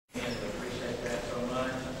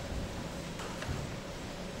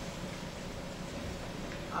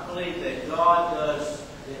believe that God does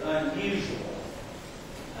the unusual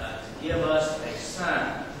to give us a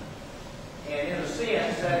sign. And in a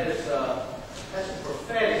sense, that's a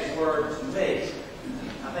prophetic word to me.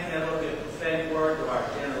 I think that will be a prophetic word to our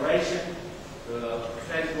generation, a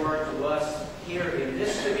prophetic word to us here in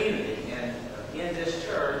this community and in this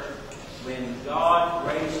church when God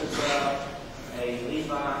raises up a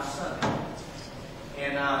Levi son.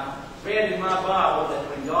 And I read in my Bible that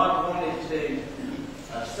when God wanted to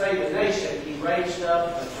save a nation, He raised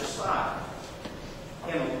up a Josiah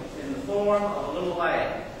in the form of a little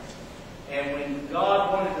lad. And when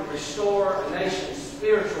God wanted to restore a nation's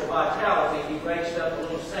spiritual vitality, He raised up a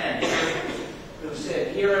little Samuel who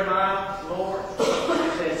said, "Here am I, Lord." He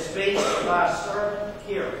said, "Speak to thy servant,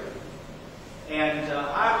 hear it." And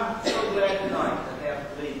I'm so glad tonight to have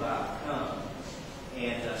Levi come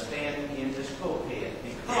and stand in this pulpit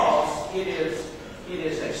because it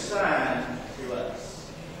is a sign to us.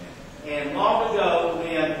 And long ago,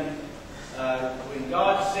 when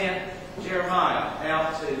God sent Jeremiah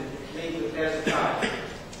out to meet with Hezekiah,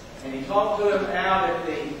 and He talked to him out at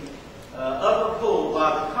the upper pool by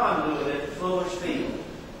the conduit at the fuller's field.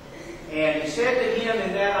 And He said to him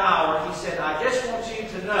in that hour, He said, "I just want you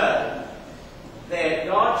to know that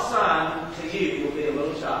God's sign to you will be a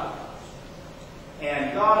little child."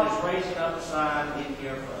 And God is raising up a sign in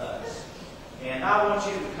here for us. And I want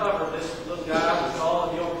you to cover this little guy with all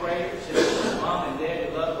of your prayers. His mom and dad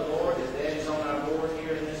who love the Lord. His dad is on our board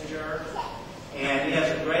here in this church. And he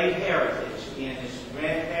has a great heritage in his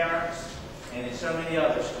grandparents and in so many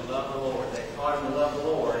others who love the Lord. They taught him to love the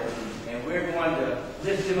Lord. And we're going to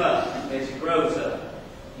lift him up as he grows up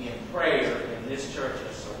in prayer in this church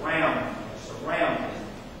and surround him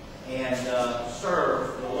and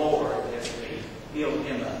serve the Lord as we build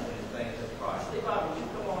him up in the things of Christ. Levi, would you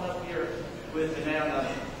come on up here with me now?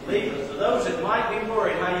 Levi, for those that might be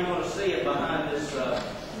worried how you want to see it behind this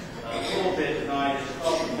pulpit tonight, it's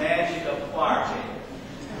called the magic of choir chair.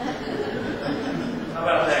 How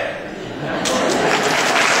about that?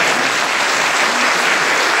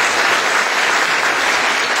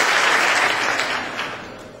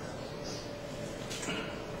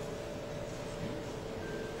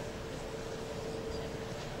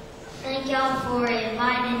 Thank y'all for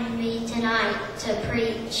inviting me tonight to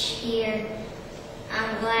preach here.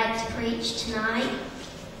 I'm glad to preach tonight.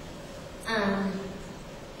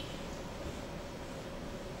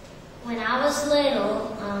 When I was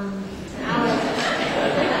little, I'm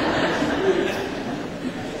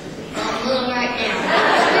little right now.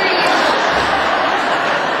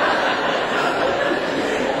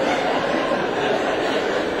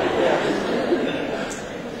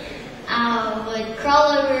 I would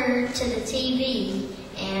crawl over to the TV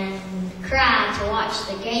and cry to watch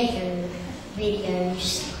the Gaither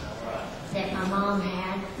videos that my mom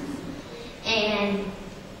had. And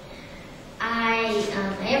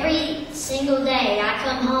every single day I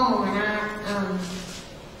come home and I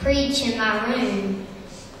preach in my room,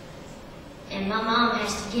 and my mom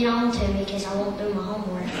has to get on to me because I won't do my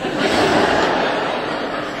homework.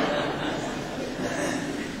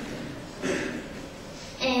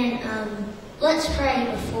 And let's pray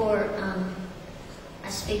before I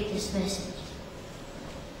speak this message.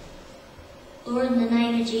 Lord, in the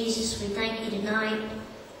name of Jesus, we thank you tonight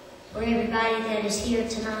for everybody that is here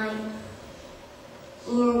tonight.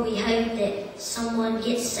 Lord, we hope that someone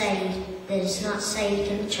gets saved that is not saved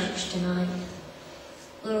in the church tonight.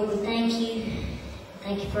 Lord, we thank you.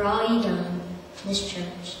 Thank you for all you've done in this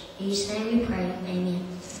church. In Jesus' name we pray. Amen.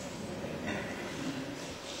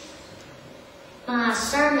 My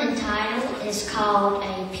sermon title is called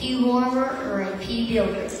A Pew Warmer or a Pew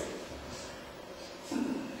Builder.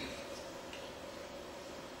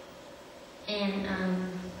 And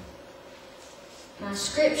my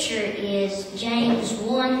scripture is James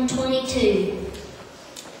 1:22.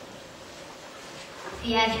 If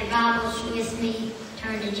you have your Bibles with me,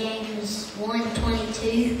 turn to James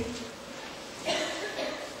 1:22.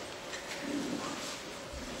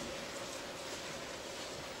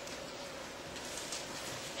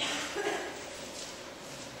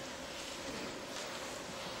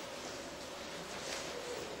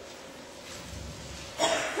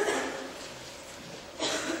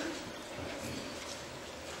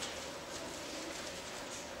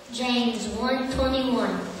 James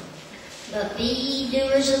 1:21. But be ye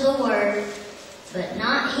doers of the word, but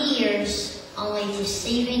not hearers, only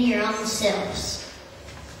deceiving your own selves.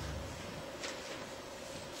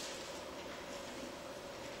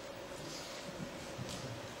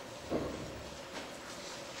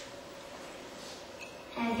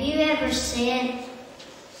 Have you ever said,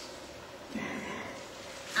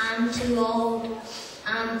 "I'm too old,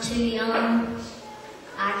 I'm too young,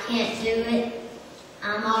 I can't do it,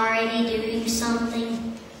 I'm already doing something.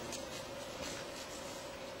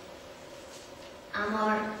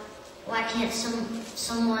 Why can't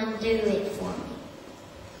someone do it for me?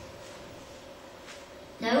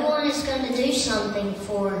 No one is going to do something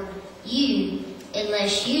for you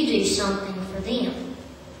unless you do something for them.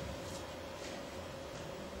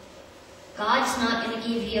 God's not going to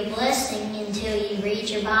give you a blessing until you read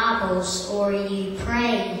your Bibles or you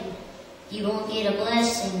pray. You won't get a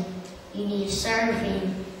blessing. You need to serve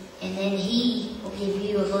Him, and then He will give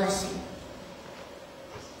you a blessing.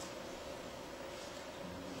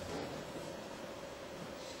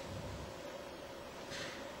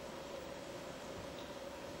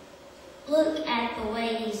 Look at the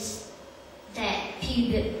ways that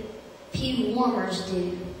pew warmers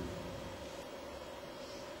do.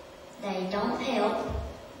 They don't help,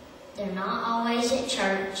 they're not always at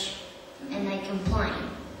church, and they complain.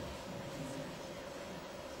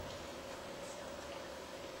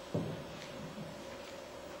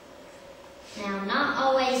 Now, not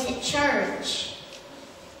always at church,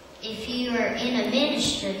 if you are in a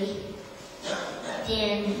ministry,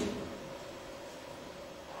 then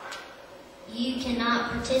you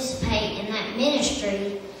cannot participate in that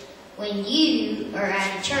ministry when you are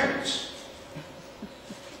at a church.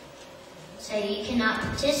 So you cannot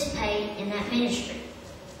participate in that ministry.